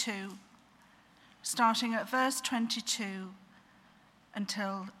2, starting at verse 22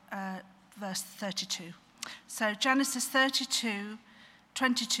 until verse 32. So Genesis 32,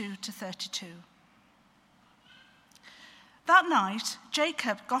 22 to 32. That night,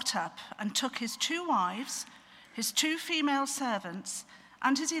 Jacob got up and took his 2 wives, his 2 female servants,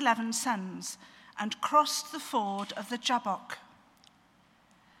 and his 11 sons, and crossed the ford of the Jabbok.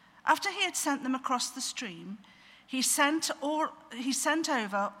 After he had sent them across the stream, he sent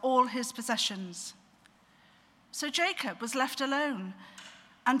over all his possessions. So Jacob was left alone,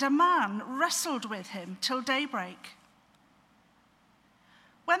 and a man wrestled with him till daybreak.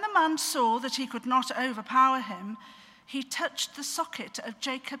 When the man saw that he could not overpower him, he touched the socket of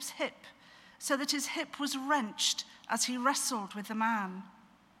Jacob's hip, so that his hip was wrenched as he wrestled with the man.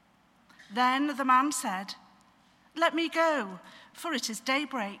 Then the man said, "Let me go, for it is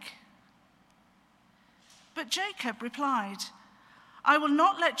daybreak." But Jacob replied, "I will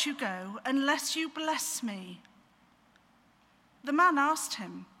not let you go unless you bless me." The man asked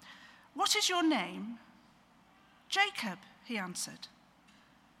him, "What is your name?" "Jacob," he answered.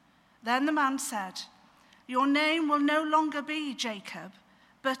 Then the man said, "Your name will no longer be Jacob,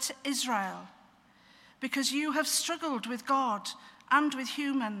 but Israel, because you have struggled with God and with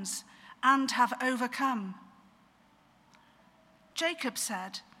humans and have overcome." Jacob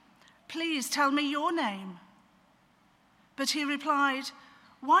said, "Please tell me your name." But he replied,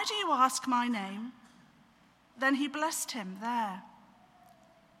 "Why do you ask my name?" Then he blessed him there.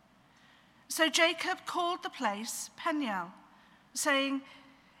 So Jacob called the place Peniel, saying,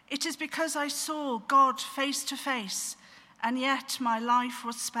 "It is because I saw God face to face, and yet my life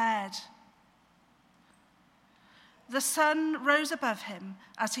was spared." The sun rose above him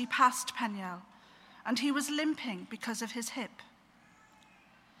as he passed Peniel, and he was limping because of his hip.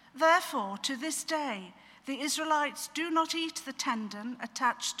 Therefore, to this day, the Israelites do not eat the tendon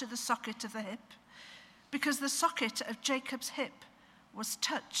attached to the socket of the hip, because the socket of Jacob's hip was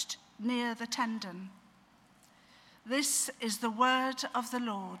touched near the tendon. This is the word of the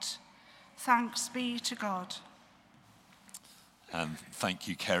Lord. Thanks be to God. And thank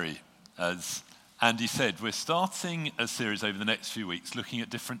you, Kerry. As Andy said, we're starting a series over the next few weeks looking at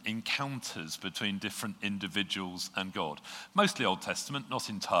different encounters between different individuals and God. Mostly Old Testament, not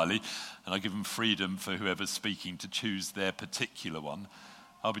entirely, and I give them freedom for whoever's speaking to choose their particular one.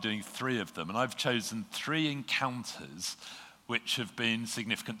 I'll be doing 3 of them, and I've chosen 3 encounters which have been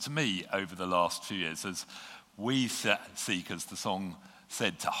significant to me over the last few years as we seek, as the song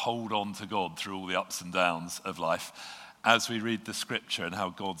said, to hold on to God through all the ups and downs of life as we read the scripture and how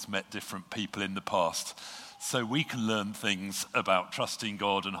God's met different people in the past. So we can learn things about trusting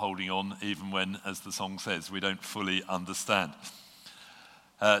God and holding on even when, as the song says, we don't fully understand.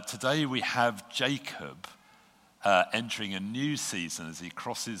 Today we have Jacob entering a new season as he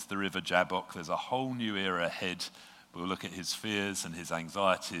crosses the river Jabbok. There's a whole new era ahead. We'll look at his fears and his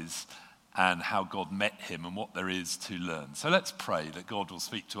anxieties and how God met him and what there is to learn. So let's pray that God will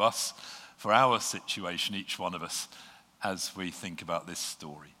speak to us for our situation, each one of us, as we think about this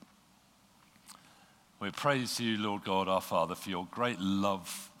story. We praise you, Lord God, our Father, for your great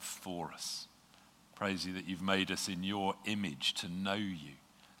love for us. Praise you that you've made us in your image to know you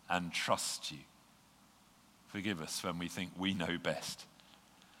and trust you. Forgive us when we think we know best.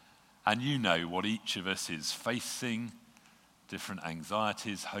 And you know what each of us is facing, different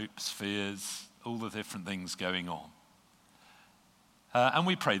anxieties, hopes, fears, all the different things going on. And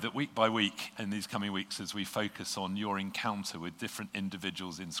we pray that week by week, in these coming weeks, as we focus on your encounter with different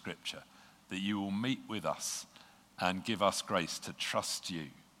individuals in Scripture, that you will meet with us and give us grace to trust you.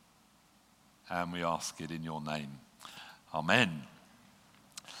 And we ask it in your name. Amen.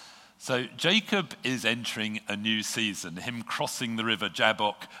 So Jacob is entering a new season, him crossing the river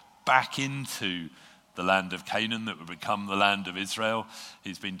Jabbok back into the land of Canaan that would become the land of Israel.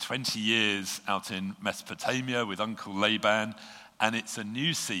 He's been 20 years out in Mesopotamia with Uncle Laban, and it's a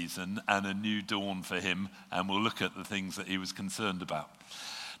new season and a new dawn for him, and we'll look at the things that he was concerned about.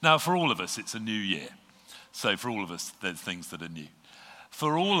 Now, for all of us, it's a new year. So for all of us, there's things that are new.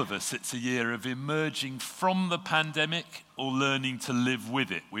 For all of us, it's a year of emerging from the pandemic or learning to live with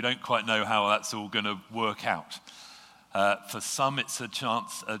it. We don't quite know how that's all going to work out. For some, it's a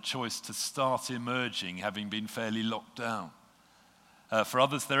choice to start emerging, having been fairly locked down. For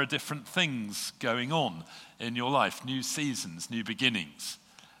others, there are different things going on in your life, new seasons, new beginnings,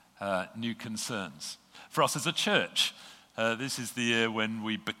 new concerns. For us as a church, this is the year when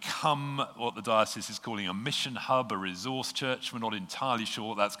we become what the diocese is calling a mission hub, a resource church. We're not entirely sure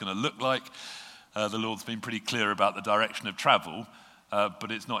what that's going to look like. The Lord's been pretty clear about the direction of travel,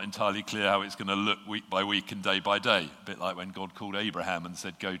 but it's not entirely clear how it's going to look week by week and day by day. A bit like when God called Abraham and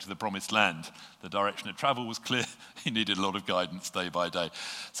said, go to the promised land. The direction of travel was clear. He needed a lot of guidance day by day.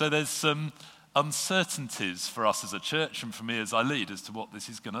 So there's some uncertainties for us as a church and for me as I lead as to what this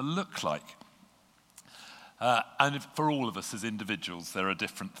is going to look like. And for all of us as individuals, there are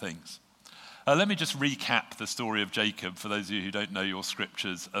different things. Let me just recap the story of Jacob for those of you who don't know your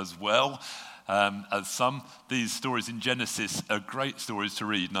scriptures as well. As some, these stories in Genesis are great stories to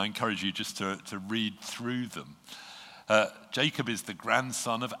read, and I encourage you just to read through them. Jacob is the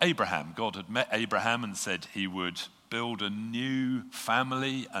grandson of Abraham. God had met Abraham and said he would build a new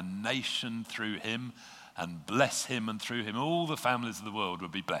family, a nation through him, and bless him, and through him all the families of the world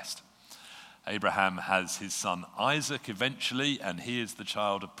would be blessed. Abraham has his son Isaac eventually, and he is the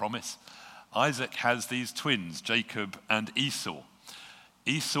child of promise. Isaac has these twins, Jacob and Esau.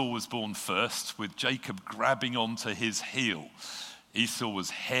 Esau was born first, with Jacob grabbing onto his heel. Esau was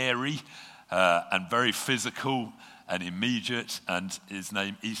hairy and very physical and immediate, and his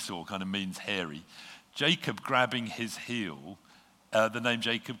name Esau kind of means hairy. Jacob grabbing his heel, the name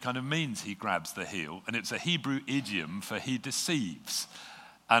Jacob kind of means he grabs the heel, and it's a Hebrew idiom for he deceives.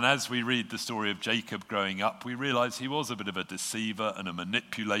 And as we read the story of Jacob growing up, we realize he was a bit of a deceiver and a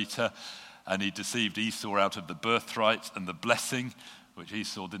manipulator, and he deceived Esau out of the birthright and the blessing, which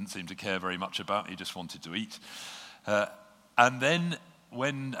Esau didn't seem to care very much about. He just wanted to eat. And then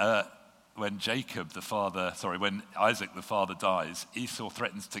when Isaac the father dies, Esau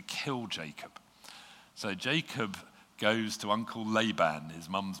threatens to kill Jacob. So Jacob goes to Uncle Laban, his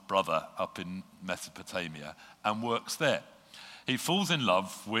mum's brother, up in Mesopotamia, and works there. He falls in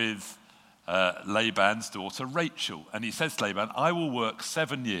love with Laban's daughter Rachel, and he says to Laban, I will work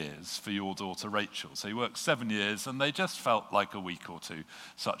 7 years for your daughter Rachel. So he works 7 years, and they just felt like a week or two.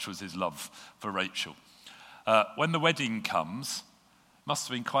 Such was his love for Rachel. When the wedding comes, must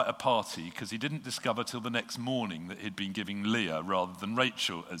have been quite a party, because he didn't discover till the next morning that he'd been giving Leah rather than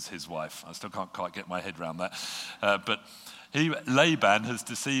Rachel as his wife. I still can't quite get my head around that. But Laban has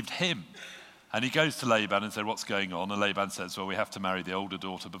deceived him. And he goes to Laban and said, what's going on? And Laban says, well, we have to marry the older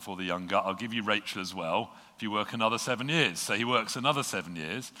daughter before the younger. I'll give you Rachel as well if you work another 7 years. So he works another 7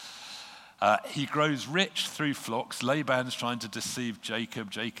 years. He grows rich through flocks. Laban's trying to deceive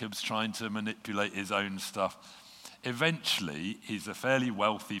Jacob. Jacob's trying to manipulate his own stuff. Eventually, he's a fairly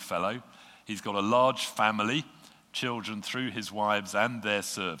wealthy fellow. He's got a large family, children through his wives and their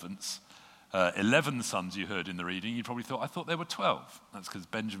servants. 11 sons you heard in the reading. You probably thought, I thought there were 12. That's because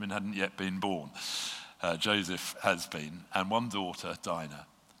Benjamin hadn't yet been born. Joseph has been, and one daughter, Dinah.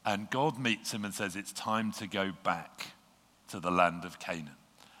 And God meets him and says, it's time to go back to the land of Canaan.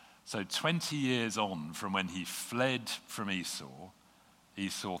 So 20 years on from when he fled from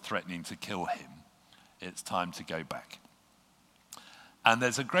Esau threatening to kill him, it's time to go back. And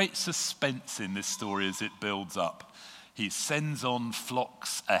there's a great suspense in this story as it builds up. He sends on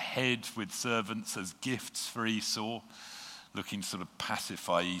flocks ahead with servants as gifts for Esau, looking to sort of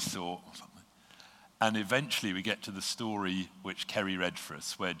pacify Esau or something. And eventually we get to the story which Kerry read for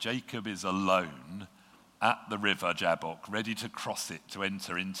us, where Jacob is alone at the river Jabbok, ready to cross it to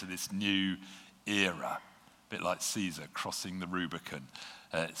enter into this new era, a bit like Caesar crossing the Rubicon.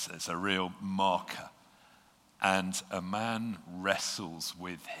 It's a real marker. And a man wrestles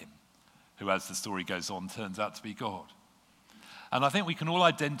with him, who, as the story goes on, turns out to be God. And I think we can all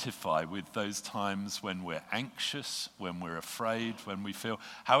identify with those times when we're anxious, when we're afraid, when we feel,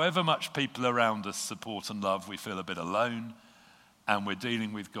 however much people around us support and love, we feel a bit alone, and we're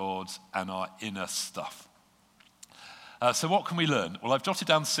dealing with God and our inner stuff. So what can we learn? Well, I've jotted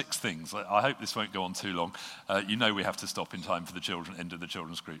down 6 things. I hope this won't go on too long. You know we have to stop in time for the end of the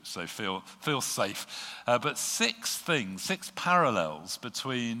children's group, so feel safe. But 6 things, 6 parallels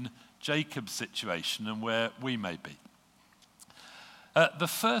between Jacob's situation and where we may be. The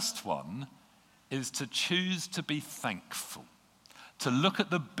first one is to choose to be thankful, to look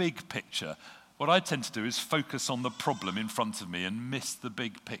at the big picture. What I tend to do is focus on the problem in front of me and miss the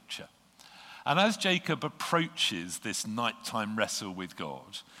big picture. And as Jacob approaches this nighttime wrestle with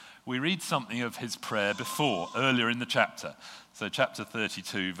God, we read something of his prayer earlier in the chapter. So chapter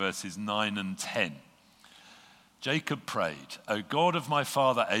 32, verses 9 and 10. Jacob prayed, O God of my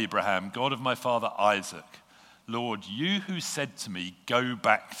father Abraham, God of my father Isaac, Lord, you who said to me, go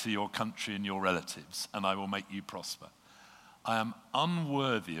back to your country and your relatives, and I will make you prosper. I am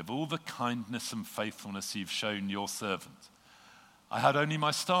unworthy of all the kindness and faithfulness you've shown your servant. I had only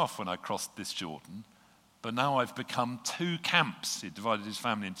my staff when I crossed this Jordan, but now I've become 2 camps. He divided his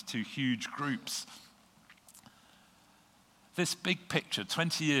family into 2 huge groups. This big picture,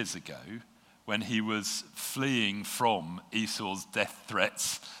 20 years ago, when he was fleeing from Esau's death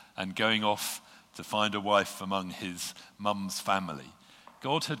threats and going off to find a wife among his mum's family,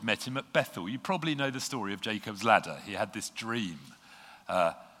 God had met him at Bethel. You probably know the story of Jacob's ladder. He had this dream.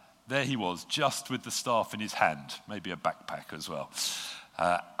 There he was, just with the staff in his hand, maybe a backpack as well.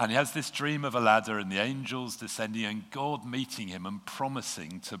 And he has this dream of a ladder and the angels descending and God meeting him and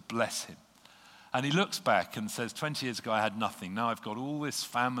promising to bless him. And he looks back and says, 20 years ago I had nothing. Now I've got all this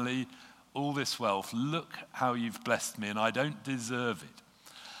family, all this wealth. Look how you've blessed me and I don't deserve it.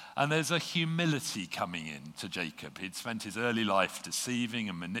 And there's a humility coming in to Jacob. He'd spent his early life deceiving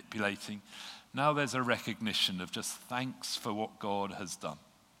and manipulating. Now there's a recognition of just thanks for what God has done.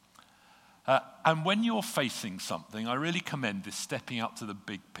 And when you're facing something, I really commend this stepping up to the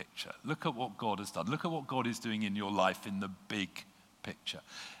big picture. Look at what God has done. Look at what God is doing in your life in the big picture.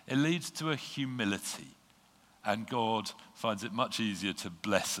 It leads to a humility. And God finds it much easier to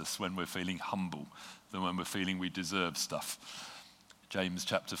bless us when we're feeling humble than when we're feeling we deserve stuff. James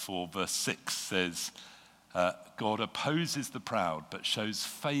chapter 4 verse 6 says, God opposes the proud but shows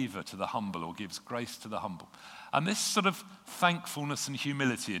favor to the humble or gives grace to the humble. And this sort of thankfulness and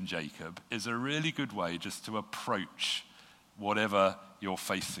humility in Jacob is a really good way just to approach whatever you're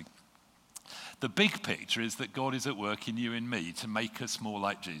facing. The big picture is that God is at work in you and me to make us more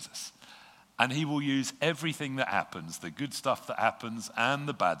like Jesus. And he will use everything that happens, the good stuff that happens and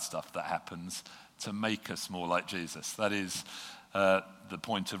the bad stuff that happens, to make us more like Jesus. That is the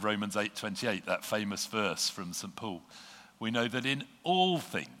point of Romans 8:28, that famous verse from St. Paul. We know that in all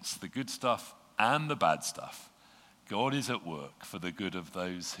things, the good stuff and the bad stuff, God is at work for the good of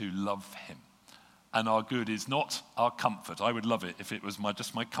those who love him. And our good is not our comfort. I would love it if it was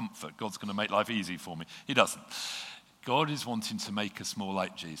just my comfort. God's going to make life easy for me. He doesn't. God is wanting to make us more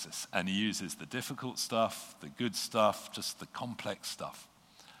like Jesus. And he uses the difficult stuff, the good stuff, just the complex stuff.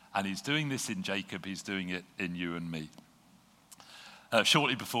 And he's doing this in Jacob. He's doing it in you and me.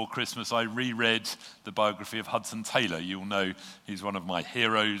 Shortly before Christmas, I reread the biography of Hudson Taylor. You'll know he's one of my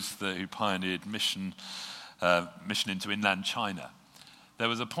heroes who pioneered mission into inland China. There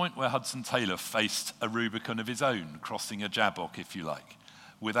was a point where Hudson Taylor faced a Rubicon of his own, crossing a Jabbok, if you like,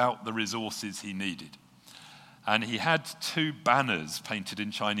 without the resources he needed. And he had 2 banners painted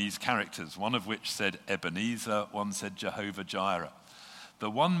in Chinese characters, one of which said Ebenezer, one said Jehovah Jireh. The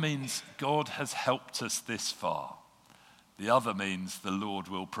one means God has helped us this far. The other means the Lord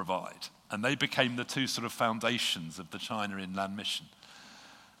will provide. And they became the 2 sort of foundations of the China Inland Mission.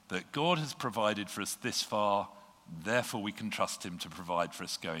 That God has provided for us this far, therefore we can trust him to provide for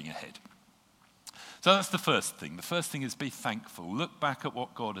us going ahead. So that's the first thing. The first thing is be thankful. Look back at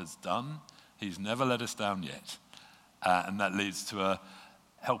what God has done. He's never let us down yet. And that leads to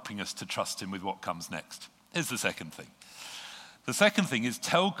helping us to trust him with what comes next. Here's the second thing. The second thing is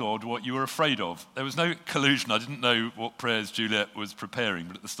tell God what you were afraid of. There was no collusion. I didn't know what prayers Juliet was preparing,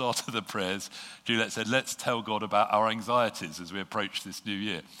 but at the start of the prayers, Juliet said, let's tell God about our anxieties as we approach this new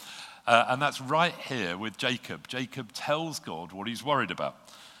year. And that's right here with Jacob. Jacob tells God what he's worried about.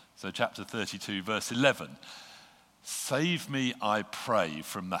 So chapter 32, verse 11. Save me, I pray,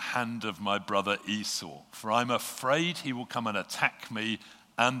 from the hand of my brother Esau, for I'm afraid he will come and attack me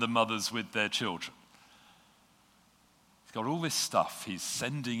and the mothers with their children. He's got all this stuff. He's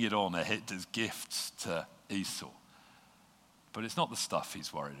sending it on ahead as gifts to Esau. But it's not the stuff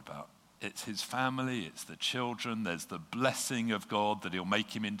he's worried about. It's his family, it's the children. There's the blessing of God that he'll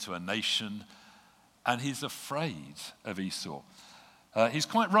make him into a nation. And he's afraid of Esau. He's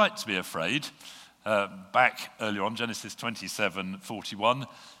quite right to be afraid. Back earlier on, Genesis 27:41,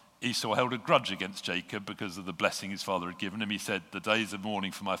 Esau held a grudge against Jacob because of the blessing his father had given him. He said, the days of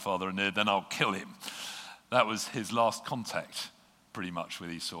mourning for my father are near, then I'll kill him. That was his last contact, pretty much, with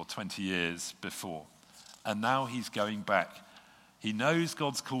Esau 20 years before. And now he's going back. He knows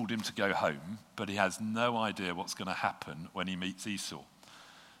God's called him to go home, but he has no idea what's going to happen when he meets Esau.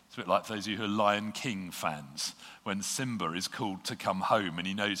 It's a bit like those of you who are Lion King fans, when Simba is called to come home and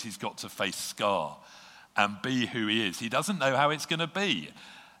he knows he's got to face Scar and be who he is. He doesn't know how it's going to be.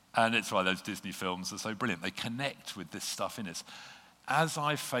 And it's why those Disney films are so brilliant. They connect with this stuff in us. As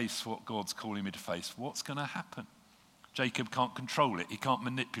I face what God's calling me to face, what's going to happen? Jacob can't control it. He can't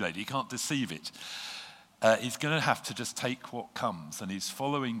manipulate it. He can't deceive it. He's going to have to just take what comes, and he's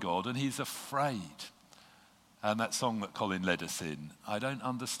following God, and he's afraid. And that song that Colin led us in, I don't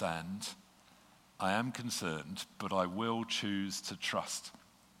understand, I am concerned, but I will choose to trust.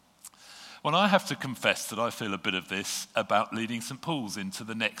 Well, I have to confess that I feel a bit of this about leading St. Paul's into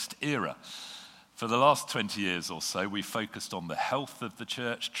the next era. For the last 20 years or so, we focused on the health of the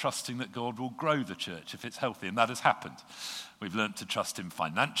church, trusting that God will grow the church if it's healthy, and that has happened. We've learned to trust him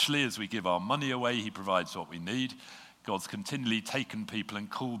financially. As we give our money away, he provides what we need. God's continually taken people and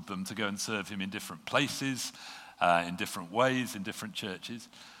called them to go and serve him in different places, in different ways, in different churches.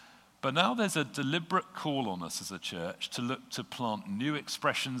 But now there's a deliberate call on us as a church to look to plant new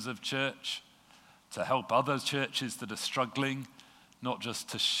expressions of church, to help other churches that are struggling, not just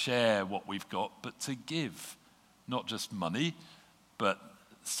to share what we've got, but to give. Not just money, but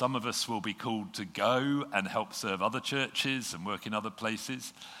some of us will be called to go and help serve other churches and work in other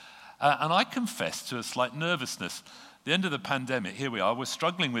places. And I confess to a slight nervousness. At the end of the pandemic, here we are, we're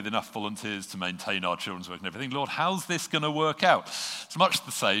struggling with enough volunteers to maintain our children's work and everything. Lord, how's this going to work out? It's much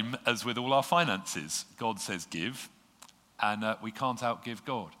the same as with all our finances. God says give, and we can't outgive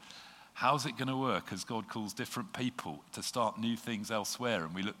God. How's it going to work as God calls different people to start new things elsewhere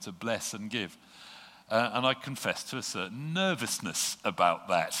and we look to bless and give? And I confess to a certain nervousness about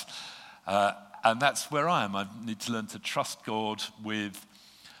that. And that's where I am. I need to learn to trust God with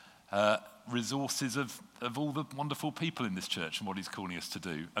resources of all the wonderful people in this church and what he's calling us to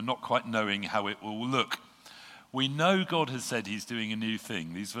do, and not quite knowing how it will look. We know God has said he's doing a new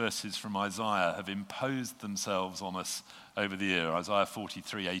thing. These verses from Isaiah have imposed themselves on us over the year. Isaiah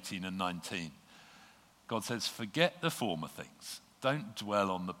 43, 18 and 19. God says, forget the former things. Don't dwell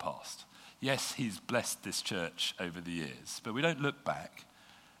on the past. Yes, he's blessed this church over the years, but we don't look back.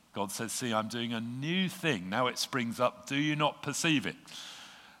 God says, see, I'm doing a new thing. Now it springs up. Do you not perceive it?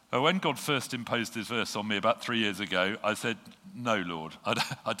 When God first imposed this verse on me about 3 years ago, I said, no, Lord,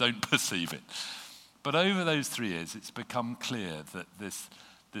 I don't perceive it. But over those 3 years, it's become clear that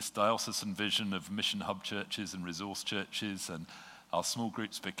this diocesan vision of mission hub churches and resource churches and our small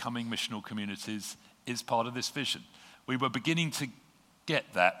groups becoming missional communities is part of this vision. We were beginning to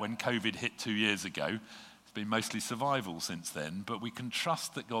get that when COVID hit 2 years ago. It's been mostly survival since then, but we can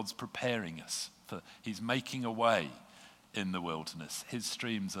trust that God's preparing us. He's making a way in the wilderness. His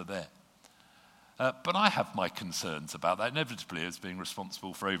streams are there. But I have my concerns about that, inevitably, as being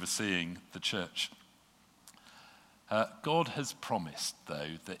responsible for overseeing the church. God has promised,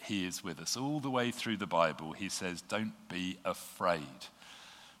 though, that he is with us. All the way through the Bible, he says, don't be afraid.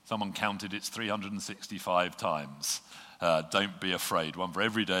 Someone counted it's 365 times. Don't be afraid. One for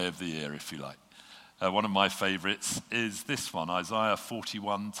every day of the year, if you like. One of my favorites is this one, Isaiah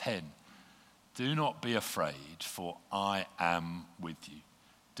 41:10. Do not be afraid, for I am with you.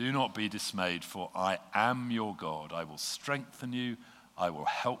 Do not be dismayed, for I am your God. I will strengthen you. I will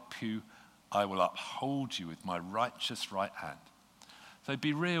help you. I will uphold you with my righteous right hand. So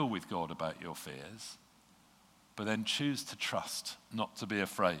be real with God about your fears, but then choose to trust, not to be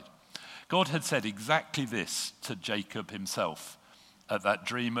afraid. God had said exactly this to Jacob himself at that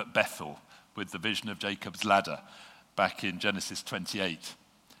dream at Bethel with the vision of Jacob's ladder back in Genesis 28.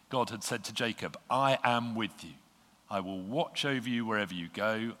 God had said to Jacob, I am with you. I will watch over you wherever you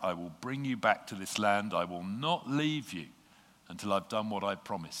go. I will bring you back to this land. I will not leave you until I've done what I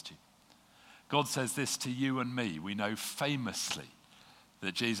promised you. God says this to you and me. We know famously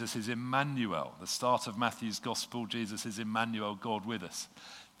that Jesus is Emmanuel. The start of Matthew's gospel, Jesus is Emmanuel, God with us.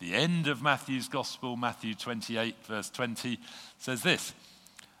 The end of Matthew's gospel, Matthew 28, verse 20, says this,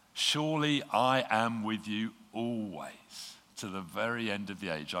 surely I am with you always, to the very end of the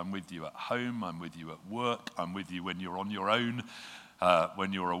age. I'm with you at home, I'm with you at work, I'm with you when you're on your own,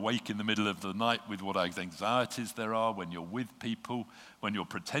 when you're awake in the middle of the night with what anxieties there are, when you're with people, when you're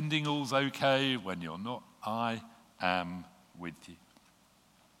pretending all's okay, when you're not. I am with you.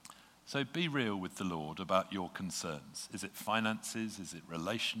 So be real with the Lord about your concerns. Is it finances? Is it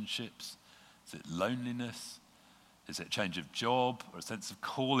relationships? Is it loneliness? Is it change of job or a sense of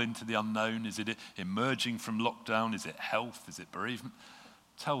call into the unknown? Is it emerging from lockdown? Is it health? Is it bereavement?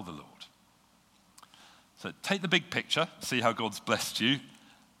 Tell the Lord. So take the big picture, see how God's blessed you.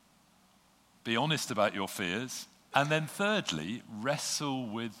 Be honest about your fears. And then thirdly, wrestle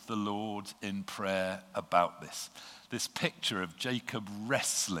with the Lord in prayer about this. This picture of Jacob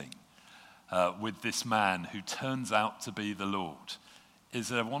wrestling with this man who turns out to be the Lord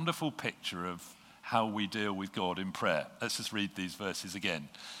is a wonderful picture of how we deal with God in prayer. Let's just read these verses again.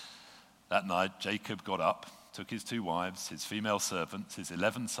 That night, Jacob got up, took his 2 wives, his female servants, his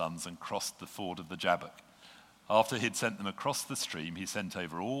 11 sons, and crossed the ford of the Jabbok. After he'd sent them across the stream, he sent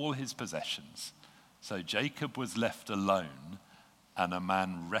over all his possessions. So Jacob was left alone, and a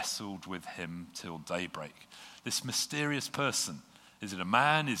man wrestled with him till daybreak. This mysterious person, is it a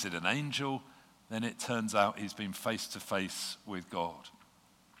man? Is it an angel? Then it turns out he's been face to face with God.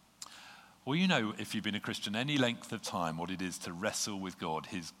 Well, you know, if you've been a Christian any length of time, what it is to wrestle with God,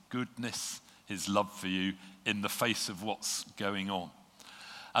 his goodness, his love for you in the face of what's going on.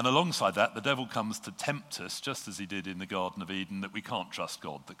 And alongside that, the devil comes to tempt us, just as he did in the Garden of Eden, that we can't trust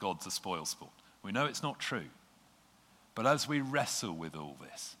God, that God's a spoilsport. We know it's not true. But as we wrestle with all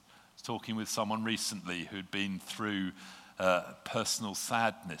this, I was talking with someone recently who'd been through personal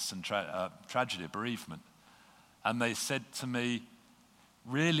sadness and tragedy, bereavement. And they said to me,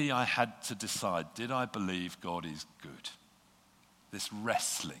 really I had to decide, did I believe God is good? This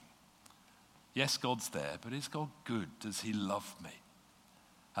wrestling. Yes, God's there, but is God good? Does he love me?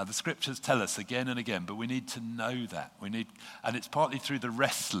 The scriptures tell us again and again, but we need to know that. And it's partly through the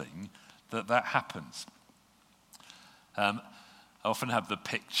wrestling that happens. I often have the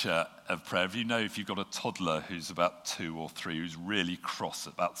picture of prayer. If you've got a toddler who's about 2 or 3 who's really cross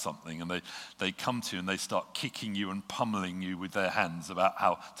about something, and they come to you and they start kicking you and pummeling you with their hands about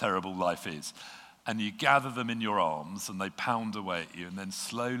how terrible life is. And you gather them in your arms and they pound away at you, and then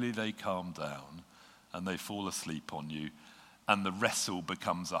slowly they calm down and they fall asleep on you, and the wrestle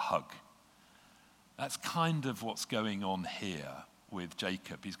becomes a hug. That's kind of what's going on here with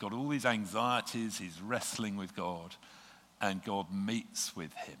Jacob. He's got all these anxieties, he's wrestling with God, and God meets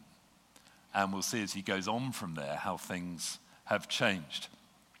with him. And we'll see as he goes on from there how things have changed.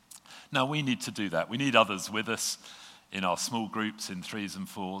 Now we need to do that. We need others with us in our small groups in 3s and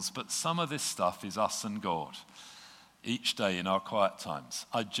 4s, but some of this stuff is us and God. Each day in our quiet times,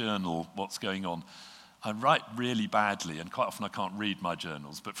 I journal what's going on. I write really badly, and quite often I can't read my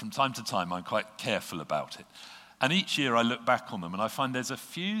journals, but from time to time I'm quite careful about it. And each year I look back on them and I find there's a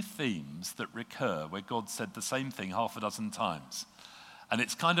few themes that recur where God said the same thing 6 times. And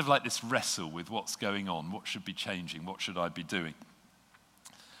it's kind of like this wrestle with what's going on, what should be changing, what should I be doing?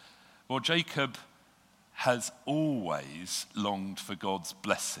 Well, Jacob has always longed for God's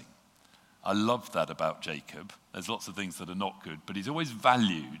blessing. I love that about Jacob. There's lots of things that are not good, but he's always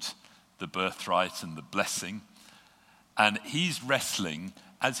valued the birthright and the blessing. And he's wrestling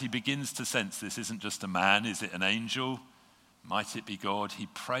as he begins to sense this isn't just a man, is it an angel? Might it be God? He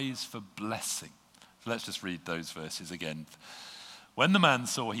prays for blessing. So let's just read those verses again. When the man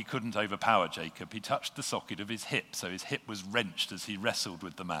saw he couldn't overpower Jacob, he touched the socket of his hip, so his hip was wrenched as he wrestled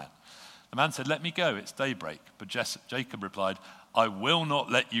with the man. The man said, "Let me go, it's daybreak." But Jacob replied, "I will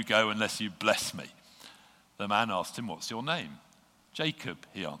not let you go unless you bless me." The man asked him, "What's your name?" "Jacob,"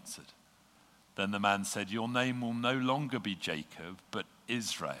 he answered. Then the man said, "Your name will no longer be Jacob, but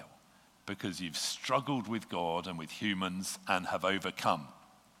Israel, because you've struggled with God and with humans and have overcome."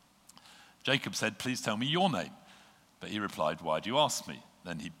 Jacob said, "Please tell me your name." But he replied, "Why do you ask me?"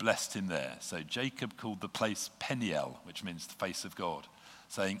 Then he blessed him there. So Jacob called the place Peniel, which means the face of God,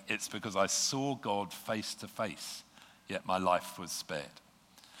 saying, "It's because I saw God face to face, yet my life was spared."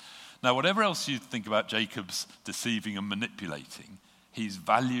 Now, whatever else you think about Jacob's deceiving and manipulating, he's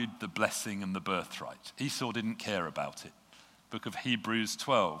valued the blessing and the birthright. Esau didn't care about it. The book of Hebrews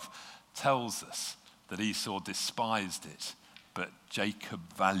 12 tells us that Esau despised it, but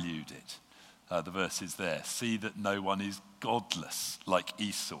Jacob valued it. The verse is there. "See that no one is godless like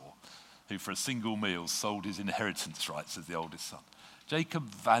Esau, who for a single meal sold his inheritance rights as the oldest son." Jacob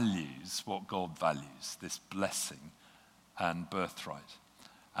values what God values, this blessing and birthright,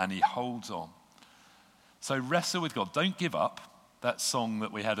 and he holds on. So wrestle with God. Don't give up. That song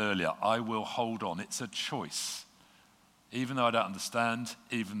that we had earlier, "I will hold on." It's a choice. Even though I don't understand,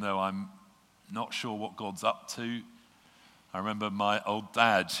 even though I'm not sure what God's up to. I remember my old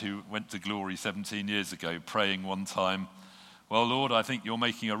dad, who went to glory 17 years ago, praying one time, "Well, Lord, I think you're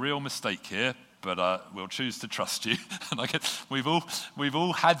making a real mistake here, but we'll choose to trust you." And we've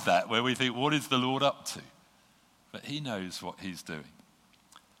all had that, where we think, what is the Lord up to? But he knows what he's doing.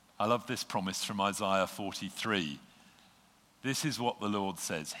 I love this promise from Isaiah 43. This is what the Lord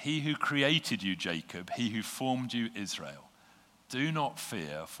says: "He who created you, Jacob, he who formed you, Israel, do not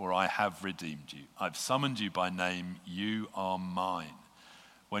fear, for I have redeemed you. I've summoned you by name, you are mine.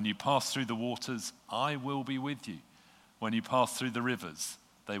 When you pass through the waters, I will be with you. When you pass through the rivers,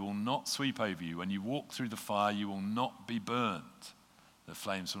 they will not sweep over you. When you walk through the fire, you will not be burned. The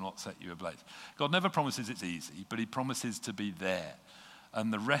flames will not set you ablaze." God never promises it's easy, but he promises to be there.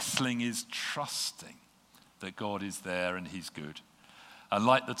 And the wrestling is trusting that God is there and he's good. And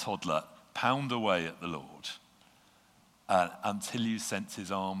like the toddler, pound away at the Lord until you sense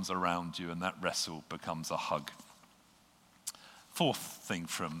his arms around you, and that wrestle becomes a hug. Fourth thing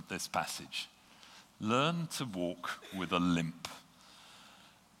from this passage: learn to walk with a limp.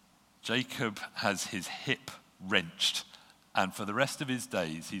 Jacob has his hip wrenched, and for the rest of his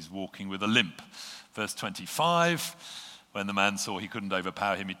days he's walking with a limp. Verse 25, when the man saw he couldn't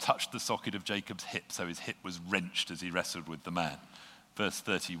overpower him, he touched the socket of Jacob's hip, so his hip was wrenched as he wrestled with the man. Verse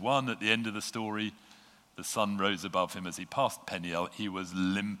 31, at the end of the story, the sun rose above him as he passed Peniel. He was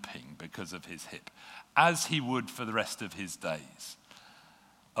limping because of his hip, as he would for the rest of his days.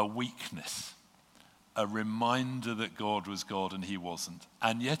 A weakness, a reminder that God was God and he wasn't,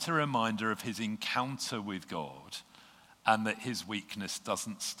 and yet a reminder of his encounter with God and that his weakness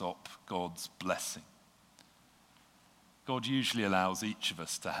doesn't stop God's blessing. God usually allows each of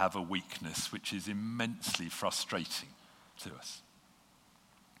us to have a weakness which is immensely frustrating to us.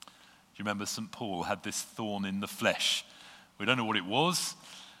 Do you remember St. Paul had this thorn in the flesh? We don't know what it was,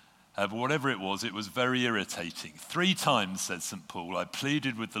 but whatever it was very irritating. 3 times, said St. Paul, I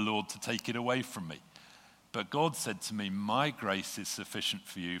pleaded with the Lord to take it away from me. But God said to me, my grace is sufficient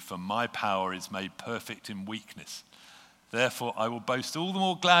for you, for my power is made perfect in weakness. Therefore, I will boast all the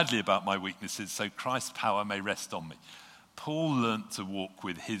more gladly about my weaknesses, so Christ's power may rest on me. Paul learnt to walk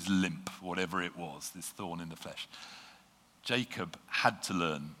with his limp, whatever it was, this thorn in the flesh. Jacob had to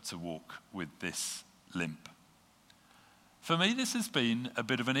learn to walk with this limp. For me, this has been a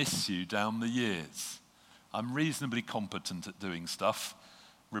bit of an issue down the years. I'm reasonably competent at doing stuff.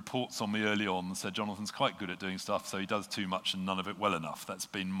 Reports on me early on said Jonathan's quite good at doing stuff, so he does too much and none of it well enough. That's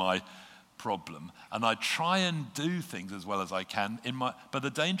been my problem. And I try and do things as well as I can, but the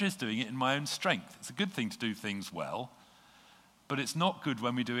danger is doing it in my own strength. It's a good thing to do things well, but it's not good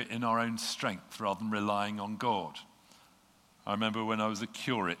when we do it in our own strength rather than relying on God. I remember when I was a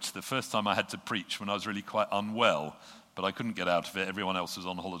curate, the first time I had to preach when I was really quite unwell, but I couldn't get out of it. Everyone else was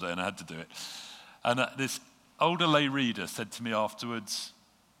on holiday and I had to do it. And this older lay reader said to me afterwards,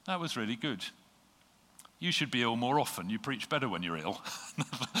 that was really good. You should be ill more often. You preach better when you're ill.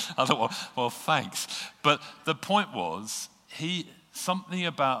 I thought, well, thanks. But the point was, something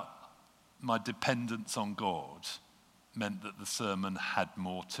about my dependence on God meant that the sermon had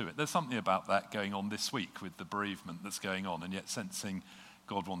more to it. There's something about that going on this week with the bereavement that's going on, and yet sensing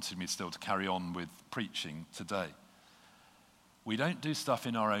God wanted me still to carry on with preaching today. We don't do stuff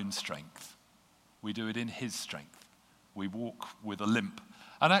in our own strength. We do it in his strength. We walk with a limp.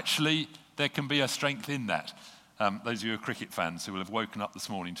 And actually, there can be a strength in that. Those of you who are cricket fans who will have woken up this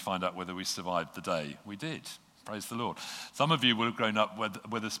morning to find out whether we survived the day. We did. Praise the Lord. Some of you will have grown up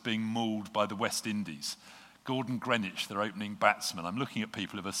with us being mauled by the West Indies. Gordon Greenwich, their opening batsman. I'm looking at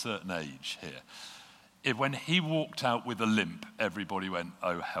people of a certain age here. When he walked out with a limp, everybody went,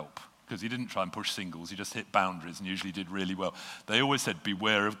 oh, help. Because he didn't try and push singles. He just hit boundaries and usually did really well. They always said,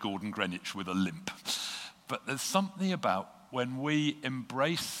 beware of Gordon Greenwich with a limp. But there's something about when we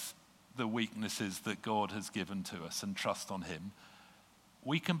embrace the weaknesses that God has given to us and trust on him,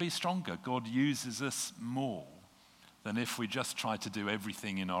 we can be stronger. God uses us more than if we just try to do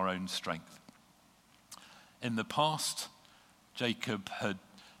everything in our own strength. In the past, Jacob had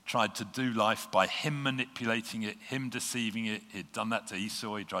tried to do life by him manipulating it, him deceiving it. He'd done that to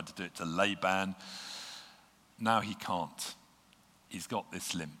Esau. He tried to do it to Laban. Now he can't. He's got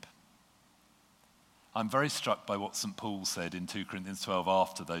this limp. I'm very struck by what St. Paul said in 2 Corinthians 12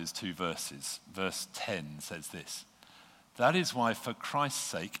 after those 2 verses. Verse 10 says this, that is why for Christ's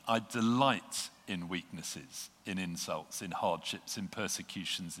sake I delight in weaknesses, in insults, in hardships, in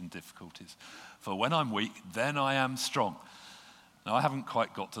persecutions, in difficulties. For when I'm weak, then I am strong. Now, I haven't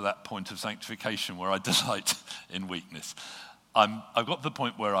quite got to that point of sanctification where I delight in weakness. I've got to the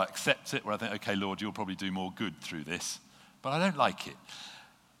point where I accept it, where I think, okay, Lord, you'll probably do more good through this. But I don't like it.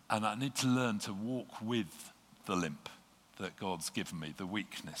 And I need to learn to walk with the limp that God's given me, the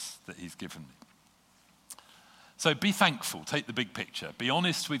weakness that he's given me. So be thankful. Take the big picture. Be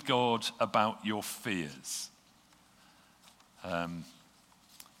honest with God about your fears.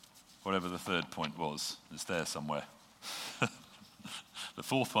 Whatever the third point was, it's there somewhere. The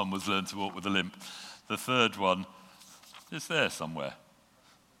fourth one was learn to walk with a limp. The third one is there somewhere.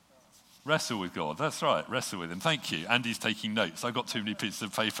 Wrestle with God. That's right, wrestle with him. Thank you. Andy's taking notes. I've got too many pieces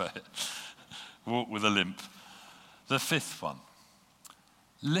of paper here. Walk with a limp. The fifth one.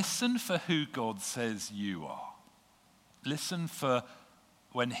 Listen for who God says you are. Listen for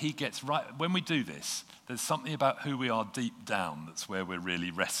when he gets right. When we do this, there's something about who we are deep down that's where we're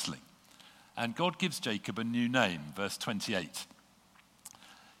really wrestling. And God gives Jacob a new name, verse 28.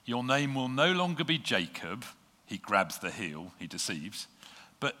 Your name will no longer be Jacob. He grabs the heel, he deceives.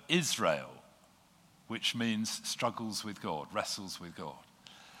 But Israel, which means struggles with God, wrestles with God.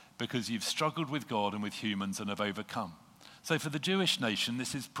 Because you've struggled with God and with humans and have overcome. So for the Jewish nation,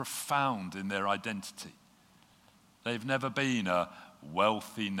 this is profound in their identity. They've never been a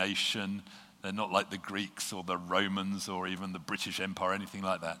wealthy nation. They're not like the Greeks or the Romans or even the British Empire or anything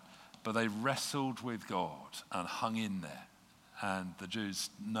like that. But they wrestled with God and hung in there. And the Jews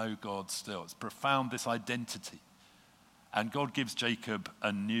know God still. It's profound, this identity. And God gives Jacob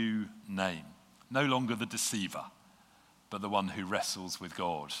a new name. No longer the deceiver, but the one who wrestles with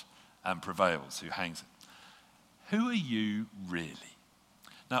God and prevails, who hangs it. Who are you really?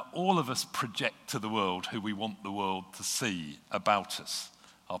 Now, all of us project to the world who we want the world to see about us,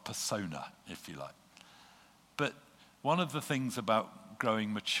 our persona, if you like. But one of the things about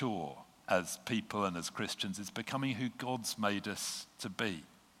growing mature as people and as Christians is becoming who God's made us to be.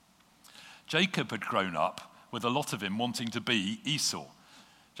 Jacob had grown up with a lot of him wanting to be Esau.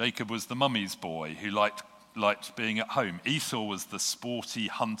 Jacob was the mummy's boy who liked being at home. Esau was the sporty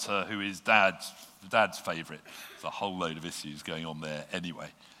hunter who is dad's favourite. There's a whole load of issues going on there anyway.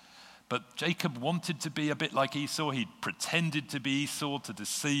 But Jacob wanted to be a bit like Esau. He pretended to be Esau to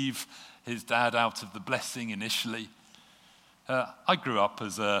deceive his dad out of the blessing initially. I grew up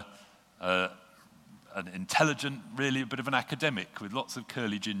as an intelligent, really a bit of an academic with lots of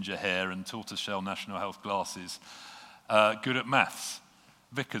curly ginger hair and tortoiseshell National Health glasses, good at maths.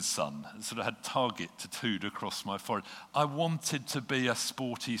 Vicar's son, sort of had target tattooed across my forehead. I wanted to be a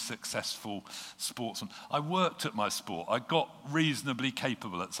sporty, successful sportsman. I worked at my sport. I got reasonably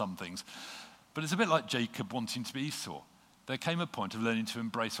capable at some things. But it's a bit like Jacob wanting to be Esau. There came a point of learning to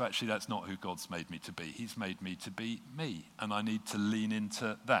embrace, well, actually, that's not who God's made me to be. He's made me to be me, and I need to lean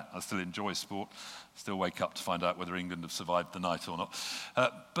into that. I still enjoy sport, still wake up to find out whether England have survived the night or not.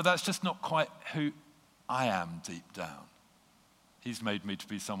 But that's just not quite who I am deep down. He's made me to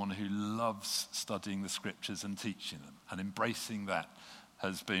be someone who loves studying the scriptures and teaching them, and embracing that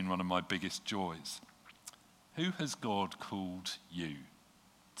has been one of my biggest joys. Who has God called you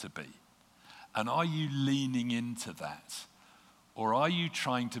to be? And are you leaning into that? Or are you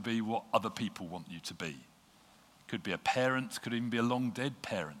trying to be what other people want you to be? Could be a parent, could even be a long dead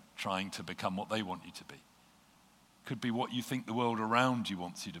parent trying to become what they want you to be. Could be what you think the world around you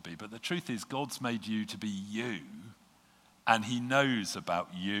wants you to be. But the truth is, God's made you to be you, and he knows about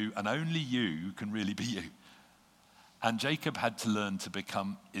you, and only you can really be you. And Jacob had to learn to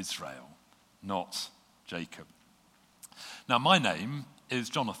become Israel, not Jacob. Now, my name is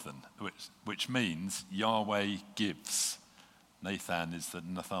Jonathan, which means Yahweh gives. Nathan is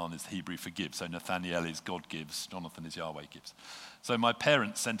Hebrew for give. So Nathaniel is God gives. Jonathan is Yahweh gives. So my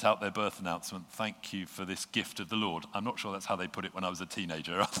parents sent out their birth announcement, thank you for this gift of the Lord. I'm not sure that's how they put it when I was a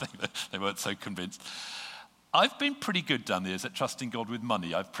teenager. I think they weren't so convinced. I've been pretty good down the years at trusting God with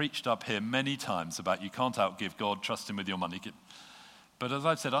money. I've preached up here many times about you can't outgive God, trust him with your money. But as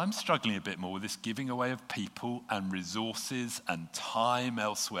I've said, I'm struggling a bit more with this giving away of people and resources and time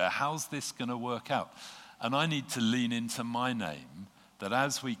elsewhere. How's this going to work out? And I need to lean into my name, that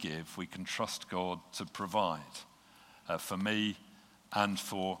as we give, we can trust God to provide for me and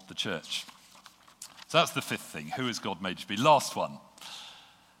for the church. So that's the fifth thing. Who has God made you to be? Last one.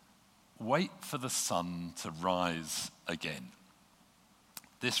 Wait for the sun to rise again.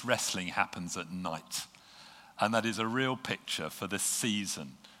 This wrestling happens at night. And that is a real picture for this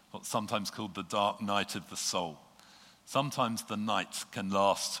season, what's sometimes called the dark night of the soul. Sometimes the night can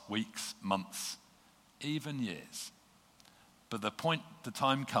last weeks, months, even years. But the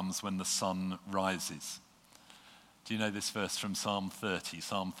time comes when the sun rises. Do you know this verse from Psalm 30?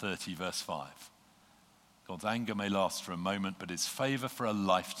 Psalm 30, verse 5. God's anger may last for a moment, but his favor for a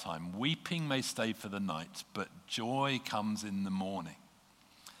lifetime. Weeping may stay for the night, but joy comes in the morning.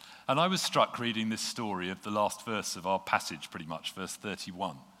 And I was struck reading this story of the last verse of our passage, pretty much, verse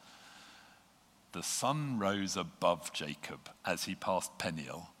 31. The sun rose above Jacob as he passed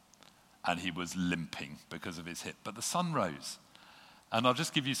Peniel, and he was limping because of his hip. But the sun rose. And I'll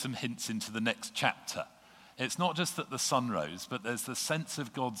just give you some hints into the next chapter. It's not just that the sun rose, but there's the sense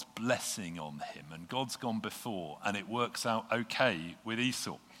of God's blessing on him, and God's gone before, and it works out okay with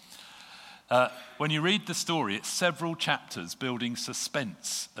Esau. When you read the story, it's several chapters building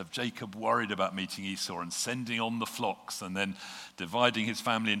suspense of Jacob worried about meeting Esau and sending on the flocks and then dividing his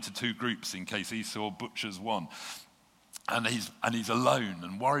family into two groups in case Esau butchers one. And he's alone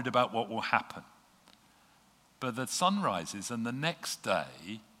and worried about what will happen. But the sun rises, and the next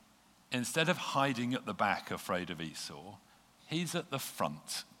day, instead of hiding at the back afraid of Esau, he's at the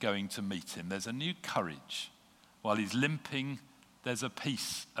front going to meet him. There's a new courage. While he's limping, there's a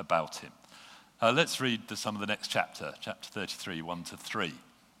peace about him. Let's read some of the next chapter 33, 1-3.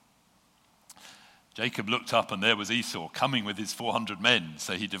 Jacob looked up, and there was Esau coming with his 400 men.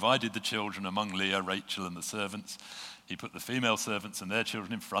 So he divided the children among Leah, Rachel, and the servants. He put the female servants and their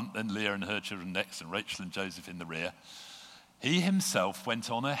children in front, then Leah and her children next, and Rachel and Joseph in the rear. He himself went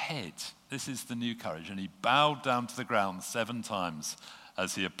on ahead. This is the new courage. And he bowed down to the ground 7 times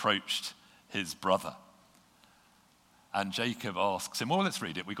as he approached his brother. And Jacob asks him, well, let's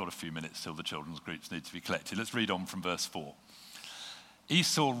read it. We've got a few minutes till the children's groups need to be collected. Let's read on from verse 4.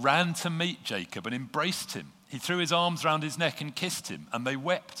 Esau ran to meet Jacob and embraced him. He threw his arms round his neck and kissed him, and they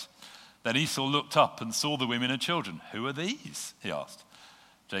wept. Then Esau looked up and saw the women and children. Who are these? He asked.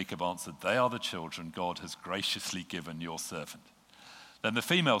 Jacob answered, they are the children God has graciously given your servant. Then the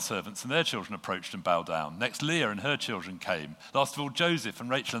female servants and their children approached and bowed down. Next Leah and her children came. Last of all Joseph and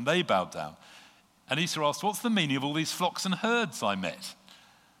Rachel, and they bowed down. And Esau asked, what's the meaning of all these flocks and herds I met?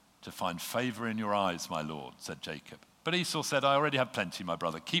 To find favor in your eyes, my lord, said Jacob. But Esau said, I already have plenty, my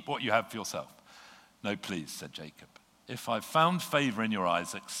brother. Keep what you have for yourself. No, please, said Jacob. If I've found favor in your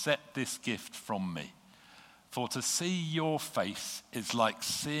eyes, accept this gift from me. For to see your face is like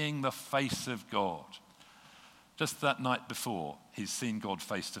seeing the face of God. Just that night before, he's seen God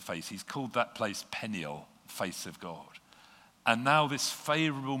face to face. He's called that place Peniel, face of God. And now this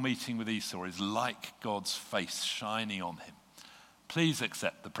favorable meeting with Esau is like God's face shining on him. Please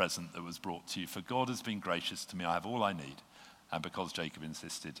accept the present that was brought to you, for God has been gracious to me. I have all I need. And because Jacob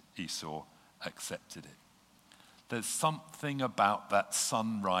insisted, Esau accepted it. There's something about that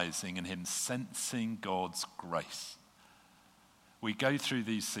sun rising and him sensing God's grace. We go through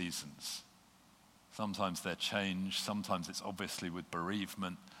these seasons. Sometimes they're change, sometimes it's obviously with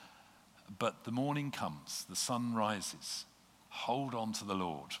bereavement. But the morning comes, the sun rises. Hold on to the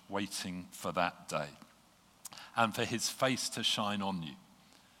Lord, waiting for that day. And for his face to shine on you.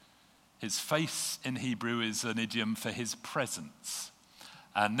 His face in Hebrew is an idiom for his presence.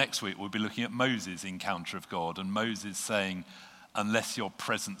 And next week we'll be looking at Moses' encounter of God, and Moses saying, unless your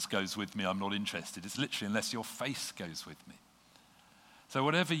presence goes with me, I'm not interested. It's literally, unless your face goes with me. So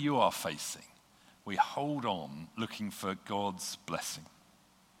whatever you are facing, we hold on looking for God's blessing.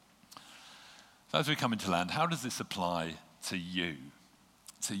 So as we come into land, how does this apply to you,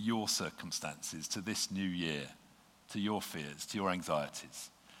 to your circumstances, to this new year, to your fears, to your anxieties?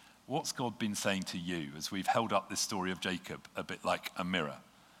 What's God been saying to you as we've held up this story of Jacob a bit like a mirror?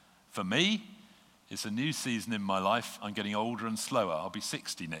 For me, it's a new season in my life. I'm getting older and slower. I'll be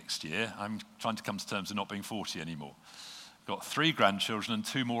 60 next year. I'm trying to come to terms with not being 40 anymore. I've got 3 grandchildren and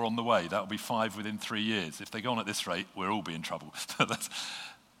 2 more on the way. That'll be 5 within 3 years. If they go on at this rate, we'll all be in trouble.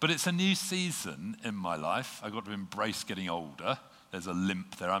 But it's a new season in my life. I've got to embrace getting older. There's a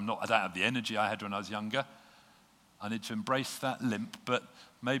limp there. I don't have the energy I had when I was younger. I need to embrace that limp, but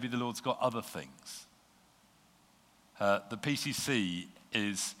maybe the Lord's got other things. The PCC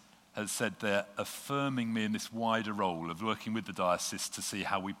has said they're affirming me in this wider role of working with the diocese to see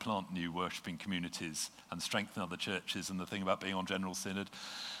how we plant new worshipping communities and strengthen other churches, and the thing about being on General Synod.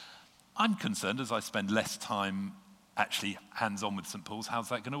 I'm concerned as I spend less time actually hands-on with St. Paul's, how's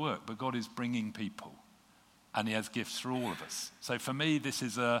that going to work? But God is bringing people, and he has gifts for all of us. So for me, this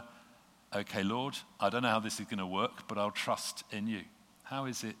is okay, Lord, I don't know how this is going to work, but I'll trust in you. How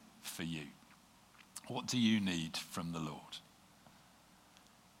is it for you? What do you need from the Lord?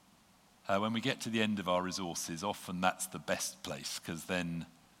 When we get to the end of our resources, often that's the best place, because then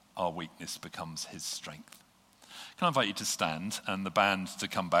our weakness becomes his strength. Can I invite you to stand and the band to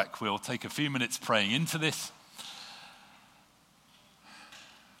come back? We'll take a few minutes praying into this,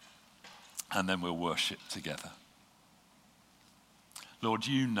 and then we'll worship together. Lord,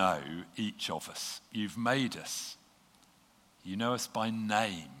 you know each of us. You've made us. You know us by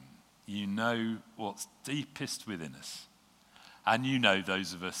name. You know what's deepest within us. And you know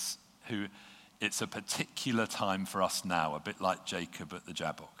those of us who it's a particular time for us now, a bit like Jacob at the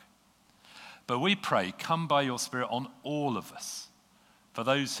Jabbok. But we pray, come by your Spirit on all of us. For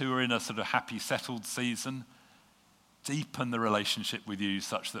those who are in a sort of happy, settled season, deepen the relationship with you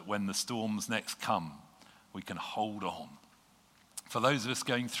such that when the storms next come, we can hold on. For those of us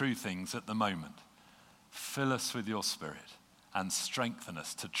going through things at the moment, fill us with your Spirit and strengthen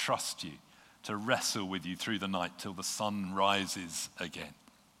us to trust you, to wrestle with you through the night till the sun rises again.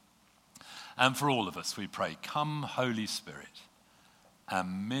 And for all of us, we pray, come, Holy Spirit,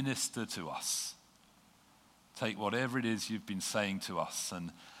 and minister to us. Take whatever it is you've been saying to us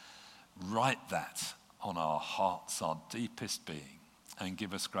and write that on our hearts, our deepest being, and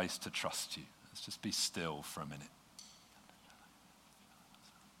give us grace to trust you. Let's just be still for a minute.